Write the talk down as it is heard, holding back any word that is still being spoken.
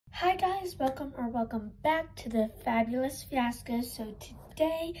Hi guys, welcome back to the Fabulous Fiasco. So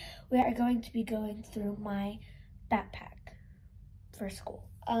today we are going to be going through my backpack for school.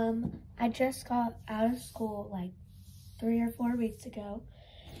 I just got out of school like 3 or 4 weeks ago.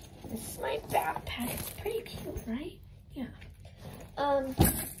 This is my backpack. It's pretty cute, right? Yeah.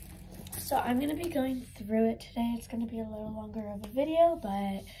 So I'm gonna be going through it today. It's gonna be a little longer of a video,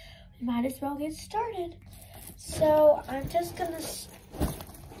 but we might as well get started. So I'm just gonna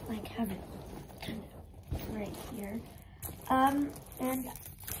have it kind of right here. And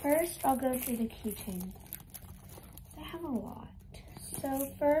first I'll go through the keychains. I have a lot.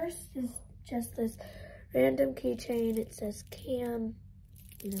 So first is just this random keychain. It says Cam,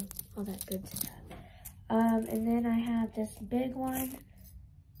 you know, all that good stuff. And then I have this big one.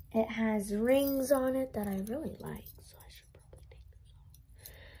 It has rings on it that I really like, so I should probably take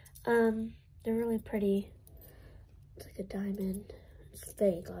those off. They're really pretty. It's like a diamond. It's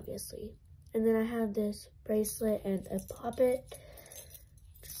fake, obviously. And then I have this bracelet and a poppet.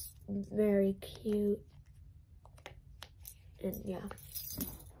 Just very cute. And yeah.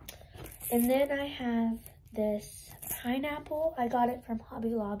 And then I have this pineapple. I got it from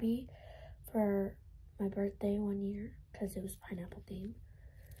Hobby Lobby for my birthday one year because it was pineapple themed.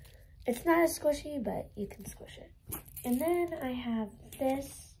 It's not as squishy, but you can squish it. And then I have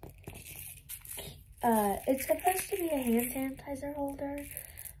this. It's supposed to be a hand sanitizer holder,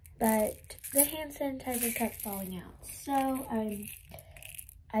 but the hand sanitizer kept falling out. So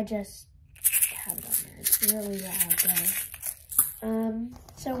I just have it on there. It's really loud though.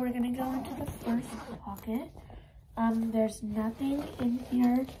 So we're gonna go into the first pocket. There's nothing in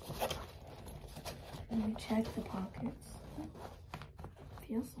here. Let me check the pockets.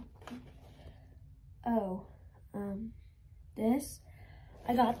 Feel something. Oh, this.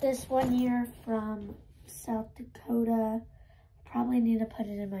 I got this one year from South Dakota. Probably need to put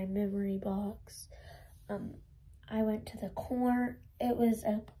it in my memory box. I went to the corn. It was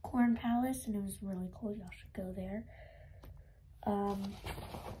a corn palace and it was really cool. Y'all should go there. I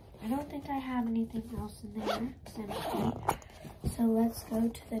don't think I have anything else in there. It's empty. So let's go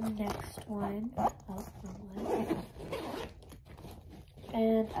to the next one. Oh, wrong one.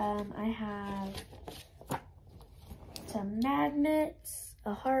 And I have some magnets,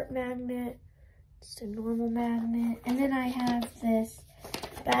 a heart magnet, just a normal magnet, and then I have this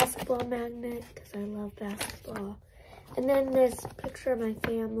basketball magnet because I love basketball, and then this picture of my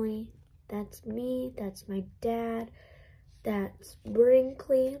family. That's me, that's my dad, that's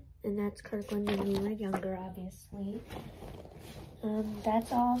Brinkley, and that's Kirkland when we were younger, obviously.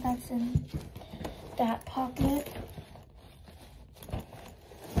 That's all that's in that pocket.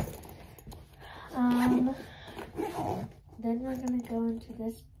 Then we're gonna go into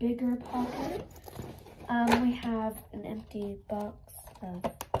this bigger pocket. We have an empty box of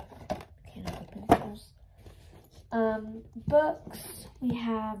mechanical pencils. Books. We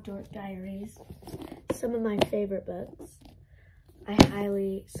have Dork Diaries. Some of my favorite books. I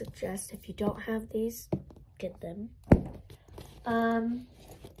highly suggest if you don't have these, get them.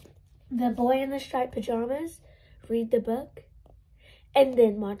 The Boy in the Striped Pajamas. Read the book, and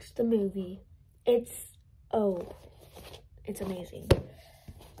then watch the movie. It's amazing.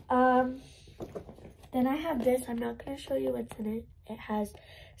 Then I have this. I'm not going to show you what's in it. It has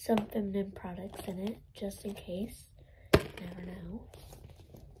some feminine products in it, just in case. You never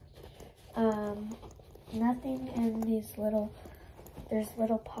know. Nothing in these there's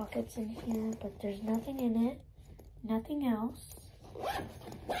little pockets in here, but there's nothing in it. Nothing else.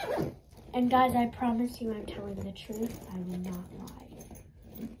 And guys, I promise you I'm telling the truth. I will not lie.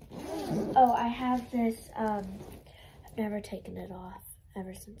 Oh, I have this, I've never taken it off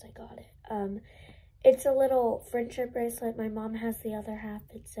ever since I got it. It's a little friendship bracelet. My mom has the other half.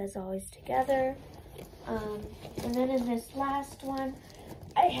 It says always together. And then in this last one,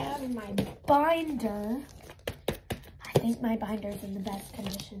 I have my binder. I think my binder's in the best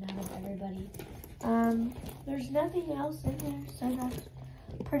condition out of everybody. There's nothing else in there, so that's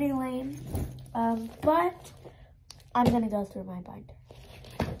pretty lame. But I'm gonna go through my binder.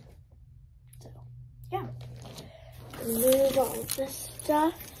 So, yeah. Move all this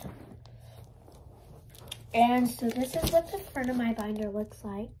stuff. And so this is what the front of my binder looks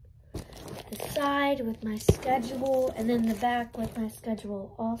like. The side with my schedule, and then the back with my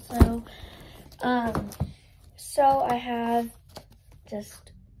schedule also. So I have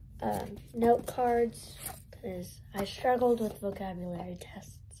just note cards because I struggled with vocabulary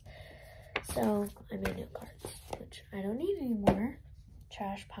tests. So I made note cards, which I don't need anymore.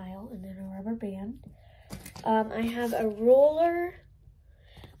 Trash pile, and then a rubber band. I have a ruler.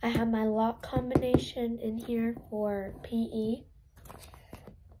 I have my lock combination in here for PE.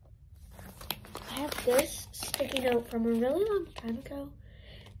 this sticky note from a really long time ago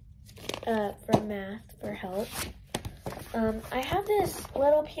from math for help. I have this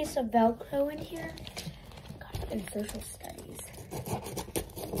little piece of Velcro in here. Got it in social studies.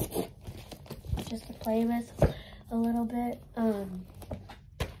 Just to play with a little bit.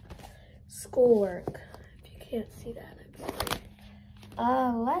 Schoolwork. If you can't see that, I'm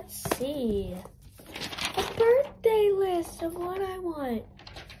sorry. Let's see. A birthday list of what I want.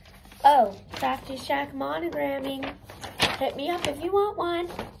 Oh, Crafty Shack monogramming. Hit me up if you want one.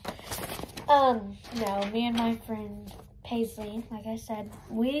 No, me and my friend Paisley, like I said,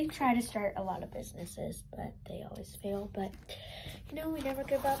 we try to start a lot of businesses, but they always fail. But, you know, we never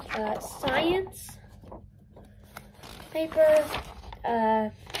give up. Science paper,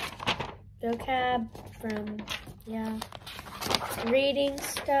 vocab from, yeah, reading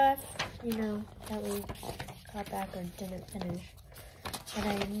stuff, you know, that we got back or didn't finish, that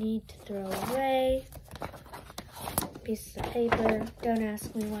I need to throw away. Pieces of paper. Don't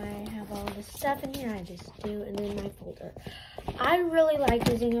ask me why I have all this stuff in here. I just do. And then my folder. I really like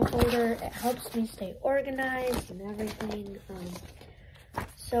using a folder. It helps me stay organized and everything.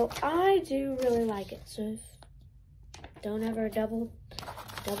 So I do really like it. So don't ever double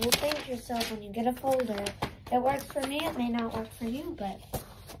think yourself when you get a folder. It works for me. It may not work for you, but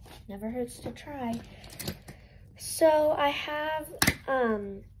never hurts to try. So I have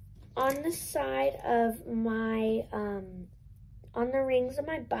on the side of my, on the rings of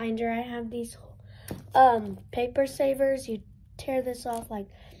my binder, I have these paper savers. You tear this off, like,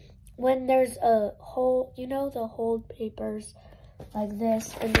 when there's a hole, you know, the hold papers, like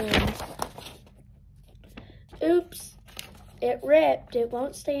this, and then, oops, it ripped. It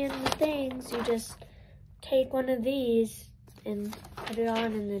won't stay in the things. You just take one of these and put it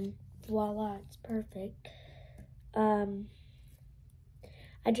on, and then voila, it's perfect.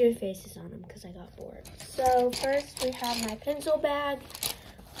 I drew faces on them because I got bored. So first we have my pencil bag.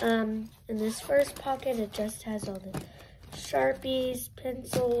 In this first pocket, it just has all the Sharpies,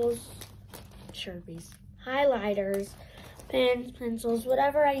 pencils, highlighters, pens, pencils,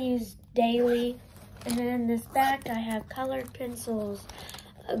 whatever I use daily. And then in this back, I have colored pencils,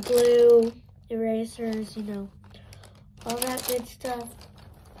 glue, erasers, you know, all that good stuff.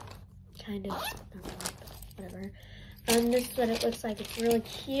 Kind of, not really, but whatever. This is what it looks like. It's really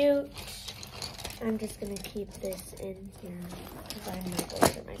cute. I'm just going to keep this in here because I'm not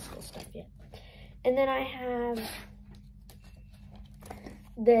going through my school stuff yet. And then I have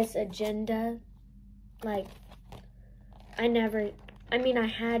this agenda. Like, I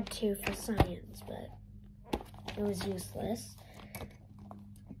had to for science, but it was useless.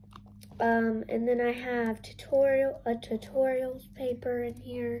 And then I have a tutorials paper in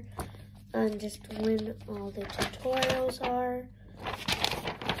here. Just when all the tutorials are.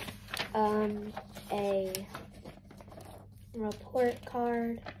 A report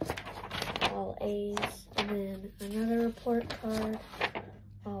card, all A's, and then another report card,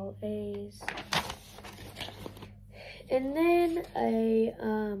 all A's. And then a,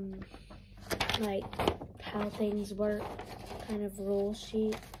 like, how things work, kind of rule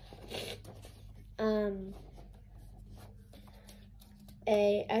sheet.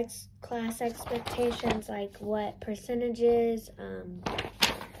 Class expectations, like what percentages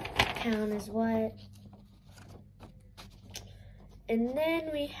count as what. And then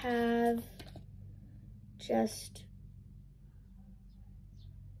we have just,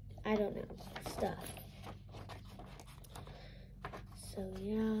 I don't know, stuff. So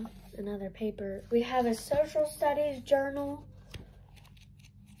yeah, another paper. We have a social studies journal.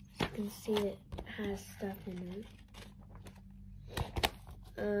 You can see it has stuff in it.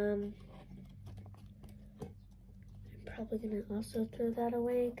 I'm probably going to also throw that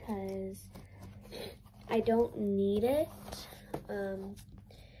away because I don't need it. And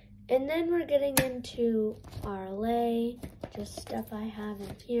then we're getting into RLA, just stuff I have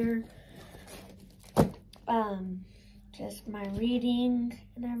in here. Just my reading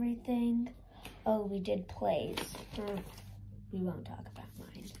and everything. Oh, we did plays. We won't talk about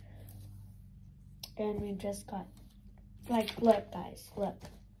mine. And we just got, like, look guys, look.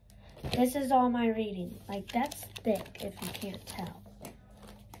 This is all my reading. Like, that's thick if you can't tell.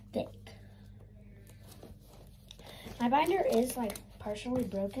 Thick. My binder is, like, partially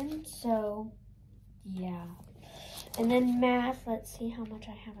broken, so yeah. And then math, let's see how much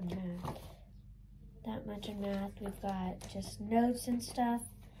I have in math. That much in math. We've got just notes and stuff.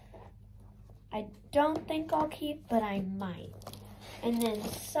 I don't think I'll keep, but I might. And then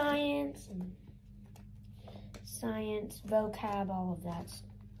science, vocab, all of that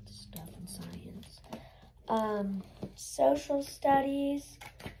stuff in science. Social studies.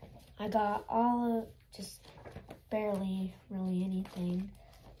 I got all of, just barely really anything.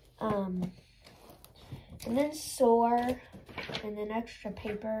 And then SOAR, and then extra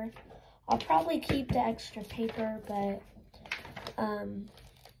paper. I'll probably keep the extra paper, but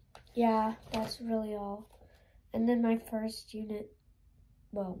yeah, that's really all. And then my first unit,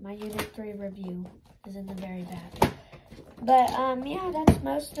 well, my Unit 3 review is in the very back. But yeah, that's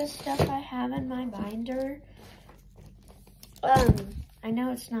most of the stuff I have in my binder. I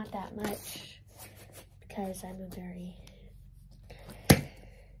know it's not that much because I'm a very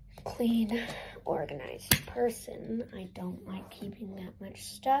clean, organized person. I don't like keeping that much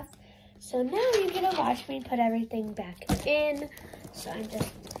stuff. So now you get to watch me put everything back in. So I'm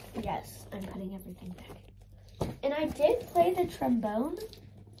just, yes, I'm putting everything back in. And I did play the trombone.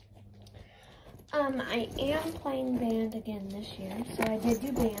 I am playing band again this year. So I did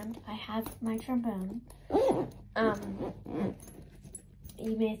do band. I have my trombone.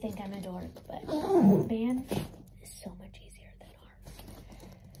 You may think I'm a dork, but band is so much easier than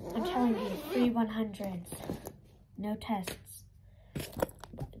art. I'm telling you, free 100s, no tests.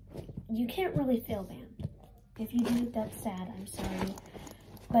 You can't really fail band. If you do, that's sad, I'm sorry.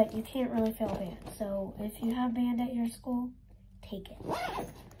 But you can't really fail band. So if you have band at your school, take it.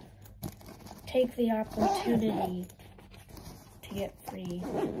 Take the opportunity to get free,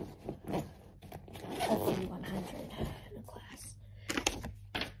 a free 100 in a class.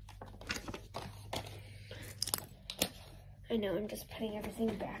 I know, I'm just putting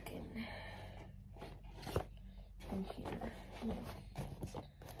everything back in here.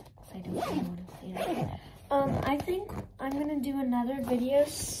 I don't really want to clean it. I think I'm going to do another video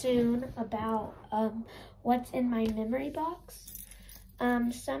soon about what's in my memory box.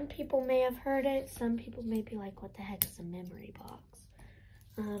 Some people may have heard it. Some people may be like, what the heck is a memory box?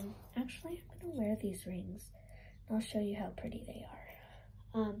 Actually, I'm going to wear these rings. I'll show you how pretty they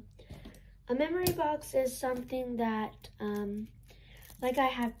are. A memory box is something that, like I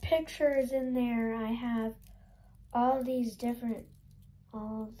have pictures in there. I have all this different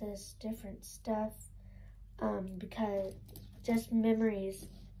stuff, because just memories,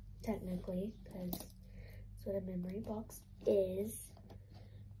 technically, because that's what a memory box is.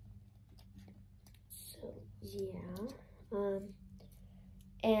 So, yeah.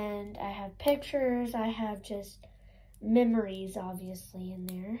 And I have pictures. I have just memories, obviously, in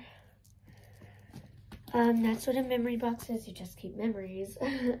there. That's what a memory box is. You just keep memories.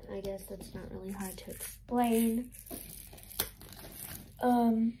 I guess that's not really hard to explain.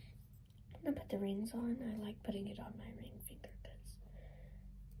 I'm gonna put the rings on. I like putting it on my ring finger because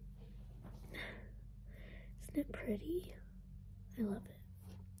isn't it pretty? I love it.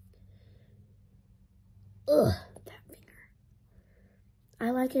 Ugh, that finger.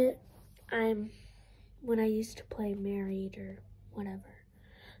 I like it. When I used to play Married or whatever.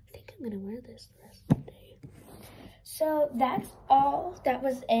 I think I'm gonna wear this the rest of the day. So that's all that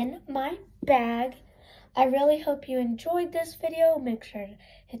was in my bag. I really hope you enjoyed this video. Make sure to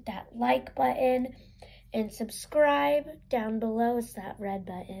hit that like button and subscribe down below. It's that red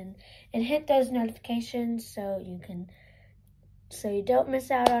button. And hit those notifications so you don't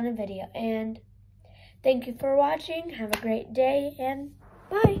miss out on a video. And thank you for watching. Have a great day and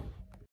bye.